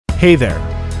Hey there,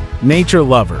 nature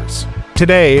lovers.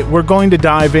 Today, we're going to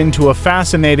dive into a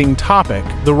fascinating topic,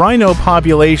 the rhino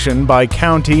population by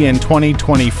county in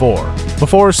 2024.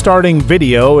 Before starting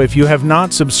video, if you have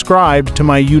not subscribed to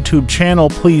my YouTube channel,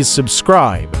 please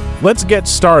subscribe. Let's get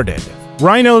started.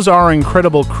 Rhinos are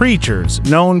incredible creatures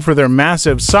known for their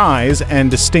massive size and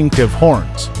distinctive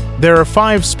horns. There are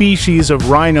 5 species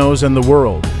of rhinos in the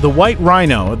world: the white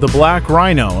rhino, the black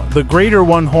rhino, the greater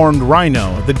one-horned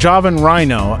rhino, the Javan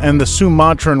rhino, and the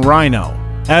Sumatran rhino.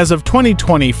 As of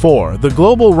 2024, the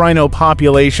global rhino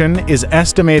population is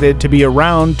estimated to be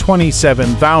around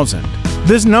 27,000.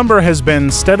 This number has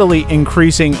been steadily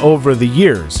increasing over the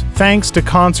years, thanks to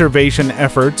conservation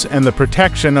efforts and the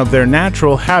protection of their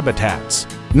natural habitats.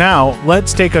 Now,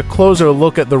 let's take a closer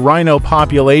look at the rhino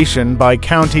population by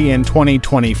county in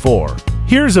 2024.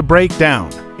 Here's a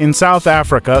breakdown. In South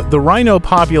Africa, the rhino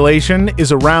population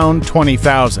is around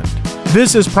 20,000.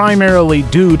 This is primarily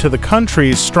due to the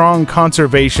country's strong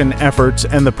conservation efforts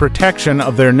and the protection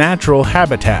of their natural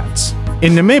habitats.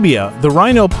 In Namibia, the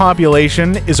rhino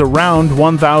population is around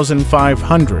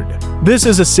 1,500. This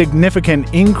is a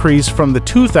significant increase from the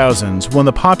 2000s when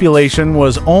the population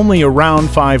was only around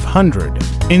 500.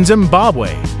 In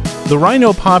Zimbabwe, the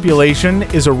rhino population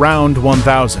is around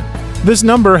 1,000. This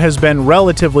number has been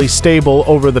relatively stable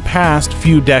over the past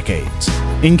few decades.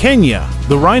 In Kenya,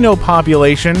 the rhino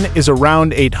population is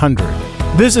around 800.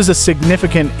 This is a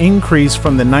significant increase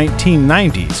from the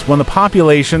 1990s when the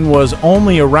population was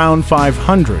only around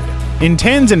 500. In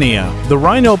Tanzania, the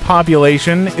rhino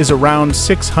population is around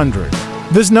 600.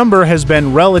 This number has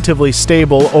been relatively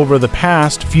stable over the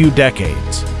past few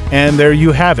decades. And there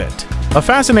you have it, a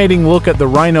fascinating look at the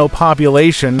rhino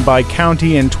population by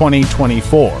county in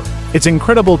 2024. It's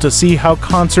incredible to see how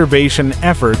conservation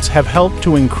efforts have helped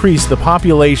to increase the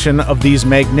population of these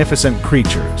magnificent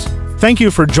creatures. Thank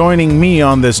you for joining me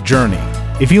on this journey.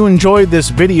 If you enjoyed this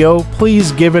video,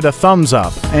 please give it a thumbs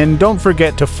up and don't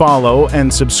forget to follow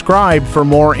and subscribe for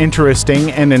more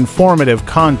interesting and informative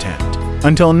content.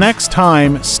 Until next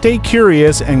time, stay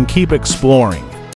curious and keep exploring.